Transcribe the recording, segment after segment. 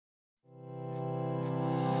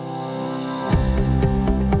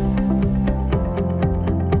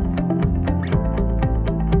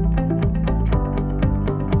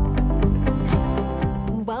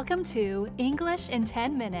Welcome to English in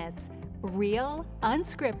 10 Minutes. Real,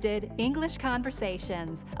 unscripted English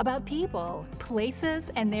conversations about people,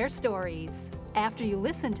 places, and their stories. After you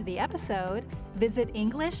listen to the episode, visit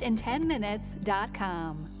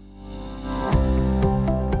EnglishIn10Minutes.com.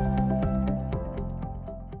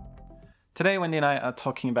 Today, Wendy and I are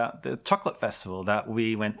talking about the chocolate festival that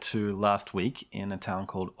we went to last week in a town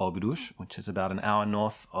called Óbidos, which is about an hour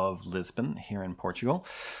north of Lisbon here in Portugal.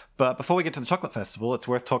 But before we get to the chocolate festival, it's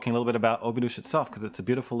worth talking a little bit about Óbidos itself because it's a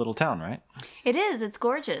beautiful little town, right? It is. It's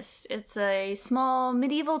gorgeous. It's a small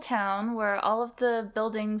medieval town where all of the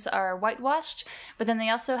buildings are whitewashed, but then they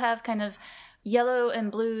also have kind of yellow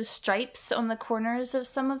and blue stripes on the corners of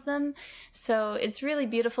some of them. So it's really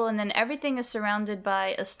beautiful. And then everything is surrounded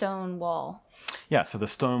by a stone wall. Yeah, so the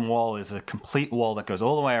stone wall is a complete wall that goes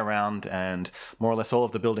all the way around, and more or less all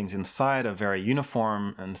of the buildings inside are very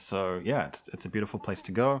uniform. And so, yeah, it's a beautiful place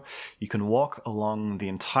to go. You can walk along the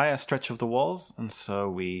entire stretch of the walls, and so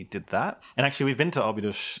we did that. And actually, we've been to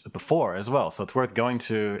Óbidos before as well, so it's worth going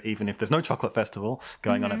to, even if there's no chocolate festival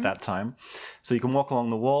going on at that time. So you can walk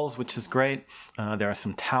along the walls, which is great. There are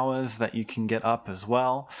some towers that you can get up as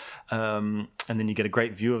well, and then you get a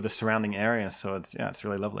great view of the surrounding area. So it's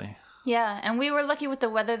really lovely. Yeah, and we were lucky with the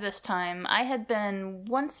weather this time. I had been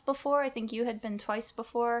once before, I think you had been twice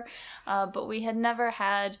before, but we had never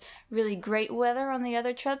had really great weather on the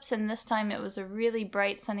other trips, and this time it was a really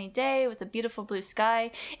bright sunny day with a beautiful blue sky.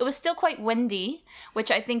 It was still quite windy, which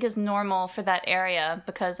I think is normal for that area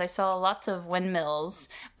because I saw lots of windmills,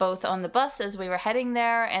 both on the bus as we were heading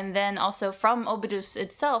there, and then also from Óbidos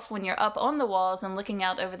itself, when you're up on the walls and looking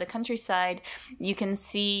out over the countryside, you can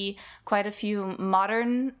see quite a few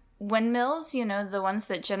modern windmills, you know, the ones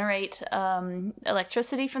that generate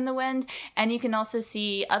electricity from the wind, and you can also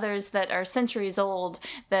see others that are centuries old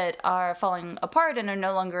that are falling apart and are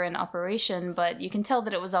no longer in operation, but you can tell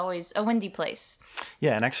that it was always a windy place.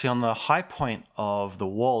 Yeah, and actually on the high point of the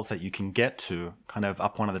walls that you can get to, kind of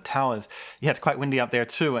up one of the towers, yeah, it's quite windy up there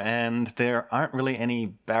too, and there aren't really any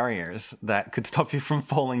barriers that could stop you from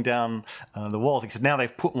falling down the walls, except now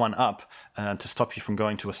they've put one up to stop you from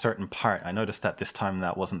going to a certain part. I noticed that this time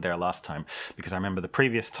that wasn't there last time, because I remember the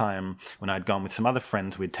previous time when I'd gone with some other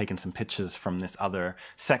friends, we'd taken some pictures from this other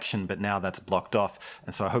section, but now that's blocked off,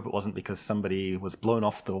 and so I hope it wasn't because somebody was blown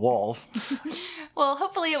off the walls. Well,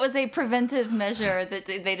 hopefully it was a preventive measure that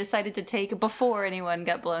they decided to take before anyone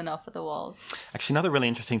got blown off of the walls. Actually, another really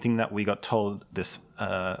interesting thing that we got told this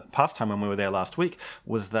past time when we were there last week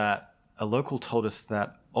was that a local told us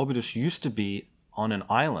that Óbidos used to be on an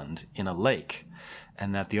island in a lake,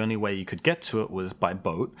 and that the only way you could get to it was by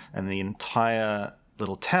boat, and the entire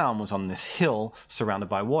little town was on this hill surrounded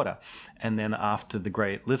by water. And then after the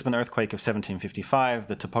great Lisbon earthquake of 1755,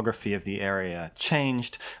 the topography of the area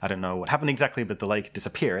changed. I don't know what happened exactly, but the lake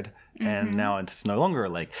disappeared, and now it's no longer a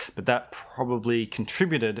lake. But that probably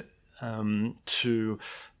contributed to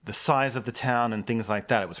the size of the town and things like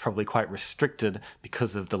that. It was probably quite restricted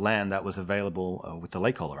because of the land that was available with the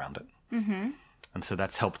lake all around it. Mm-hmm. And so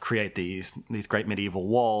that's helped create these great medieval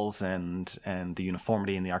walls and the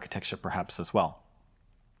uniformity in the architecture perhaps as well.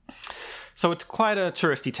 So it's quite a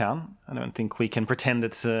touristy town. I don't think we can pretend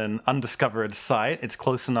it's an undiscovered site. It's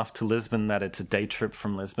close enough to Lisbon that it's a day trip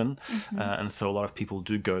from Lisbon. And so a lot of people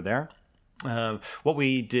do go there. What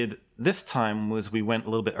we did this time was we went a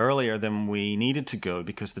little bit earlier than we needed to go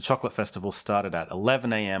because the chocolate festival started at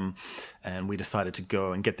 11 a.m. and we decided to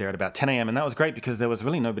go and get there at about 10 a.m. And that was great because there was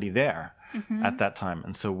really nobody there at that time.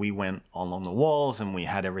 And so we went along the walls and we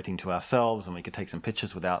had everything to ourselves and we could take some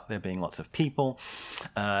pictures without there being lots of people.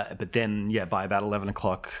 But then, by about 11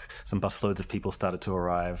 o'clock, some busloads of people started to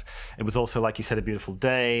arrive. It was also, like you said, a beautiful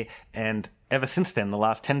day. And ever since then, the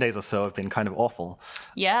last 10 days or so have been kind of awful.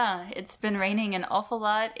 Yeah, it's been raining an awful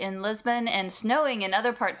lot in Lisbon and snowing in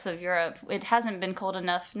other parts of Europe. It hasn't been cold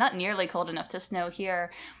enough, not nearly cold enough to snow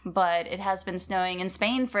here, but it has been snowing in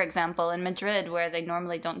Spain, for example, in Madrid, where they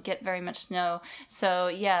normally don't get very much snow. So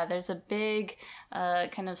yeah, there's a big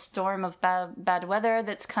kind of storm of bad weather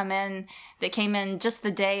that came in just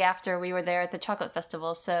the day after we were there at the chocolate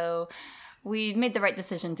festival. So we made the right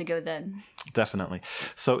decision to go then. Definitely.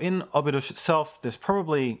 So in Óbidos itself, there's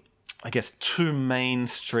probably, I guess, two main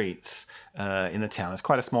streets in the town. It's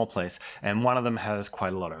quite a small place, and one of them has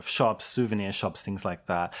quite a lot of shops, souvenir shops, things like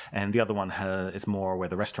that, and the other one is more where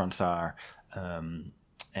the restaurants are,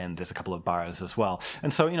 and there's a couple of bars as well.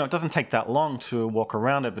 And so, it doesn't take that long to walk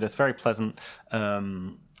around it, but it's very pleasant.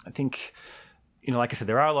 I think like I said,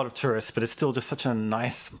 there are a lot of tourists, but it's still just such a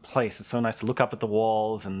nice place. It's so nice to look up at the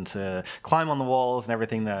walls and to climb on the walls and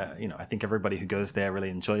everything that, I think everybody who goes there really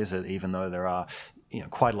enjoys it, even though there are,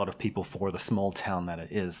 quite a lot of people for the small town that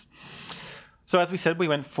it is. So as we said, we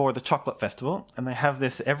went for the Chocolate Festival, and they have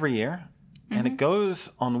this every year. And it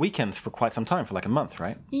goes on weekends for quite some time, for like a month,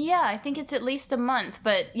 right? Yeah, I think it's at least a month.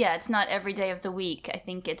 But yeah, it's not every day of the week. I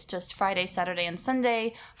think it's just Friday, Saturday, and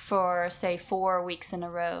Sunday for, say, 4 weeks in a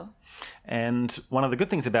row. And one of the good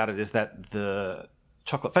things about it is that the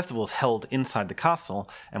Chocolate Festival is held inside the castle,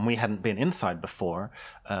 and we hadn't been inside before.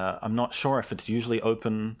 I'm not sure if it's usually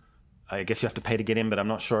open. I guess you have to pay to get in, but I'm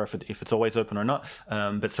not sure if it's always open or not.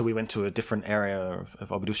 But so we went to a different area of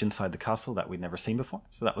Óbidos inside the castle that we'd never seen before.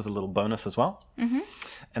 So that was a little bonus as well. Mm-hmm.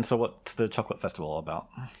 And so what's the Chocolate Festival all about?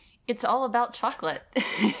 It's all about chocolate.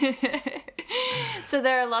 So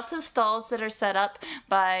there are lots of stalls that are set up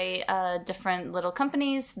by different little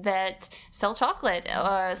companies that sell chocolate.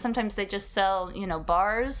 Sometimes they just sell,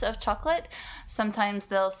 bars of chocolate. Sometimes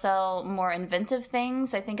they'll sell more inventive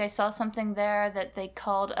things. I think I saw something there that they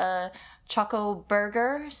called a Choco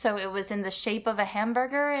Burger. So it was in the shape of a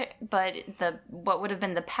hamburger, but what would have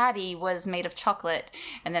been the patty was made of chocolate,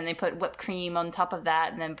 and then they put whipped cream on top of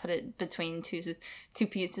that, and then put it between two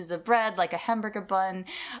pieces of bread like a hamburger bun.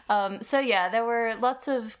 So yeah, there were lots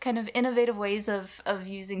of kind of innovative ways of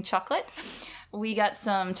using chocolate. We got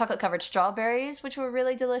some chocolate-covered strawberries, which were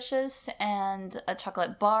really delicious, and a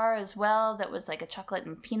chocolate bar as well that was like a chocolate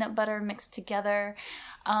and peanut butter mixed together.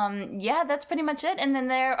 Yeah, that's pretty much it. And then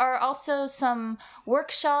there are also some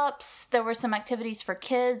workshops. There were some activities for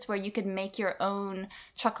kids where you could make your own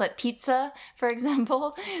chocolate pizza, for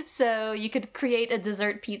example. So you could create a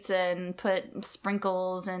dessert pizza and put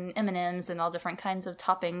sprinkles and M&Ms and all different kinds of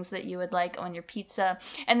toppings that you would like on your pizza.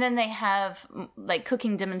 And then they have like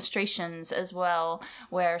cooking demonstrations as well,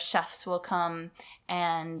 where chefs will come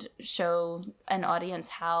and show an audience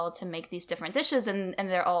how to make these different dishes, and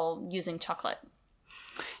they're all using chocolate.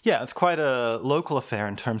 Yeah, it's quite a local affair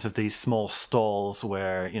in terms of these small stalls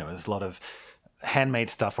where, there's a lot of handmade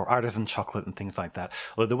stuff or artisan chocolate and things like that.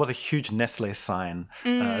 Although there was a huge Nestle sign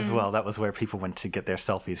as well. That was where people went to get their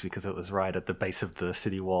selfies because it was right at the base of the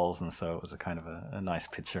city walls, and so it was a kind of a nice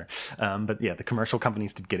picture. But yeah, the commercial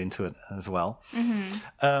companies did get into it as well.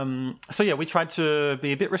 Mm-hmm. So yeah, we tried to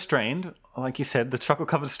be a bit restrained. Like you said, the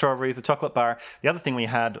chocolate-covered strawberries, the chocolate bar. The other thing we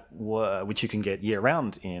had, which you can get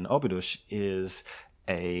year-round in Óbidos, is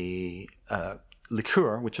a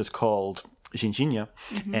liqueur, which is called ginginha,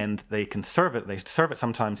 and they serve it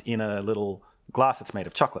sometimes in a little glass that's made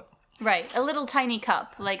of chocolate. Right, a little tiny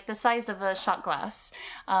cup, like the size of a shot glass,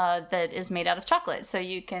 that is made out of chocolate. So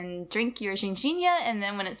you can drink your ginginha, and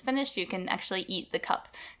then when it's finished, you can actually eat the cup,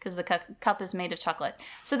 because the cup is made of chocolate.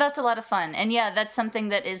 So that's a lot of fun. And yeah, that's something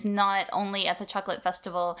that is not only at the Chocolate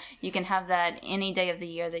Festival. You can have that any day of the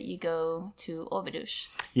year that you go to Óbidos.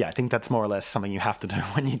 Yeah, I think that's more or less something you have to do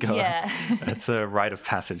when you go. Yeah. It's a rite of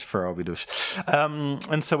passage for Óbidos.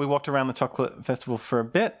 And so we walked around the Chocolate Festival for a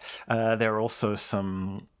bit. There were also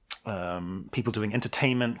some people doing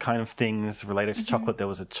entertainment kind of things related to chocolate. There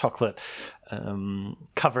was a chocolate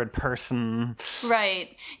covered person.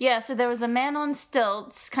 Right. Yeah, so there was a man on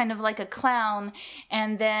stilts, kind of like a clown,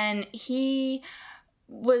 and then he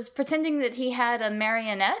was pretending that he had a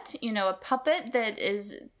marionette, a puppet that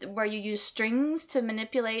is where you use strings to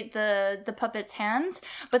manipulate the puppet's hands.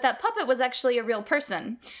 But that puppet was actually a real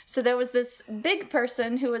person. So there was this big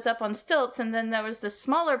person who was up on stilts, and then there was this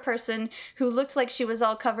smaller person who looked like she was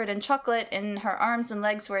all covered in chocolate, and her arms and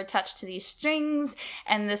legs were attached to these strings,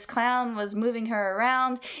 and this clown was moving her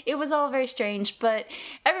around. It was all very strange, but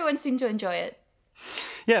everyone seemed to enjoy it.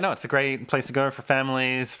 Yeah, no, it's a great place to go for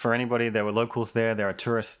families, for anybody. There were locals there, there are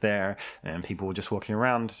tourists there, and people were just walking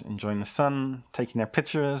around, enjoying the sun, taking their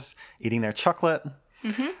pictures, eating their chocolate.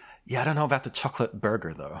 Mm-hmm. Yeah, I don't know about the chocolate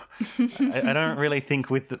burger, though. I don't really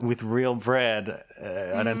think with real bread,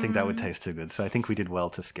 I don't think that would taste too good. So I think we did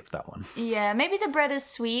well to skip that one. Yeah, maybe the bread is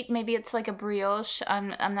sweet. Maybe it's like a brioche.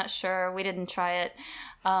 I'm not sure. We didn't try it.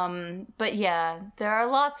 But yeah, there are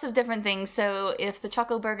lots of different things. So if the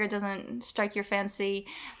Choco Burger doesn't strike your fancy,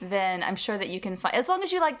 then I'm sure that you can find, as long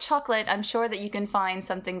as you like chocolate, I'm sure that you can find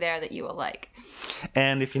something there that you will like.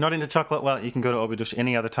 And if you're not into chocolate, well, you can go to Óbidos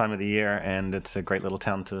any other time of the year, and it's a great little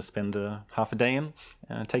town to spend half a day in,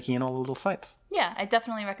 taking in all the little sights. Yeah, I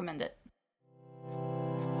definitely recommend it.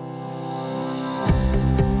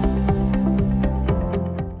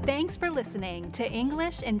 Thanks for listening to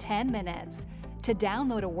English in 10 Minutes. To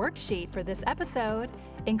download a worksheet for this episode,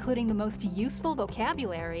 including the most useful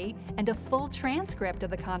vocabulary and a full transcript of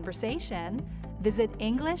the conversation, visit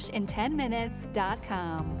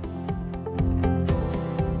EnglishinTenMinutes.com.